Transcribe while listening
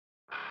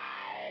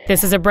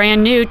This is a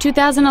brand new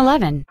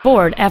 2011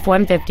 Ford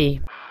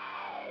F-150.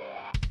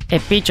 It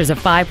features a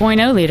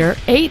 5.0-liter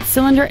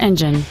 8-cylinder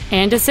engine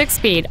and a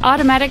 6-speed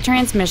automatic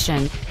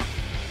transmission.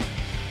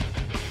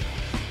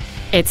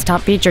 Its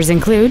top features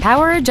include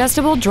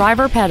power-adjustable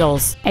driver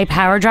pedals, a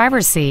power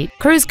driver's seat,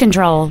 cruise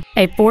control,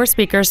 a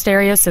 4-speaker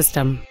stereo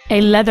system, a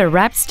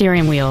leather-wrapped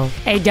steering wheel,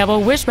 a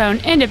double wishbone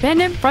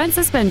independent front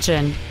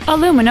suspension,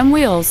 aluminum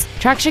wheels,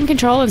 traction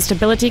control and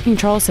stability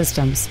control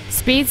systems,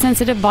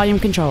 speed-sensitive volume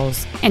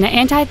controls, and an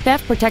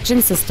anti-theft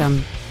protection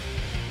system.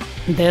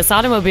 This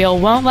automobile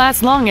won't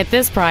last long at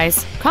this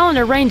price. Call and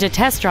arrange a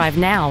test drive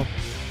now.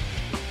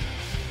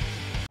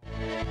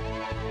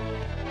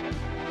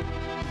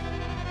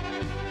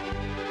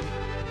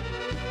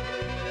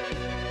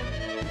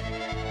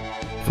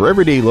 For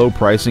everyday low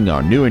pricing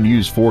on new and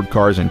used Ford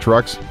cars and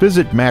trucks,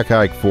 visit Mac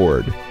Haik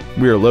Ford.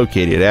 We are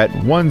located at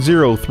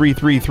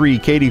 10333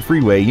 Katy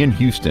Freeway in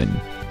Houston.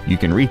 You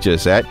can reach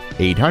us at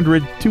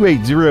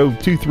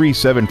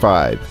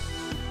 800-280-2375.